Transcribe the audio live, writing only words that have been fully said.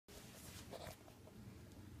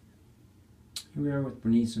Here we are with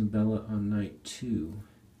Bernice and Bella on night 2.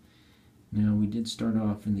 Now we did start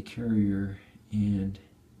off in the carrier and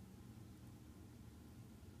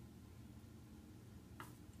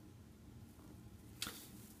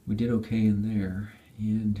we did okay in there,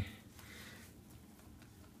 and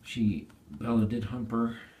Bella did hump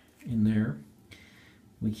her in there.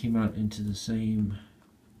 We came out into the same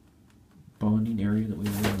bonding area that we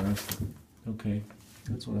were in last time. Okay,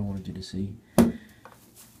 that's what I wanted you to see.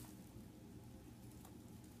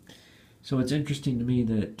 So it's interesting to me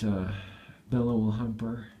that Bella will hump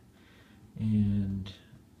her, and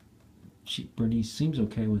Bernice seems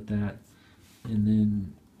okay with that, and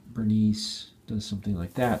then Bernice does something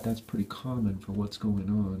like that. That's pretty common for what's going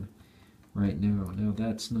on right now. Now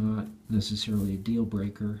that's not necessarily a deal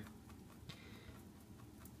breaker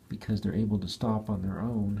because they're able to stop on their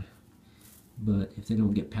own, but if they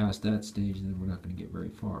don't get past that stage, then we're not going to get very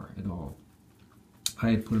far at all.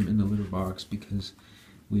 I had put them in the litter box because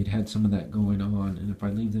we had some of that going on, and if I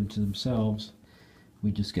leave them to themselves,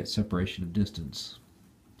 we just get separation of distance.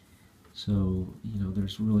 So,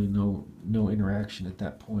 there's really no interaction at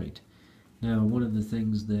that point. Now, one of the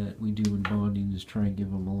things that we do in bonding is try and give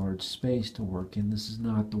them a large space to work in. This is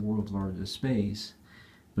not the world's largest space,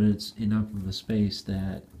 but it's enough of a space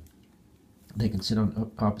that they can sit on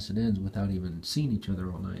opposite ends without even seeing each other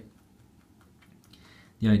all night.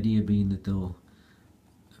 The idea being that they'll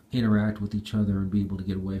interact with each other and be able to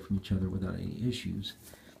get away from each other without any issues.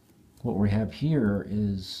 What we have here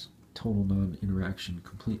is total non-interaction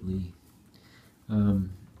completely.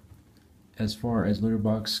 As far as litter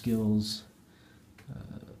box skills,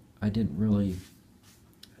 I didn't really,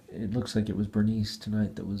 it looks like it was Bernice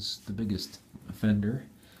tonight that was the biggest offender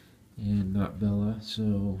and not Bella,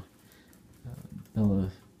 so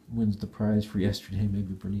Bella wins the prize for yesterday.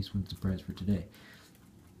 Maybe Bernice wins the prize for today.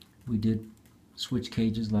 We did switch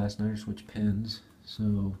cages last night, or switch pens,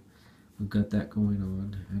 so we've got that going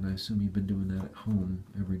on, and I assume you've been doing that at home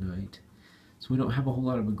every night. So we don't have a whole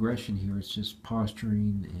lot of aggression here. It's just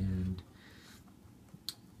posturing, and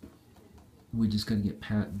we just got to get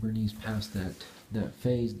Bernice past that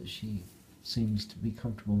phase that she seems to be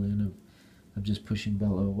comfortable in of just pushing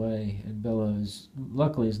Bella away. And Bella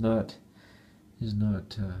luckily is not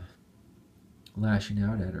lashing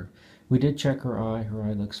out at her. We did check her eye. Her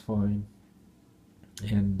eye looks fine,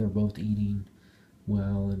 and they're both eating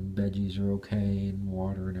well, and veggies are okay, and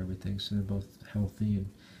water and everything, so they're both healthy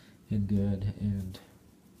and good, and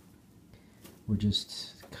we're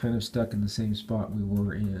just kind of stuck in the same spot we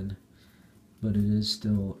were in, but it is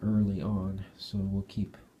still early on, so we'll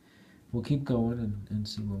keep going and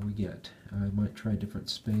see where we get. I might try a different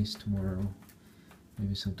space tomorrow,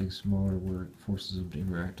 maybe something smaller where it forces them to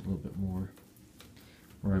interact a little bit more,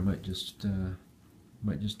 or I might just do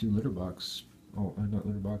litter box, not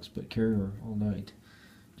litter box, but carrier all night,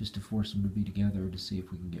 just to force them to be together to see if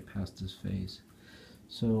we can get past this phase.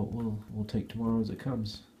 So we'll take tomorrow as it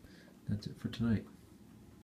comes. That's it for tonight.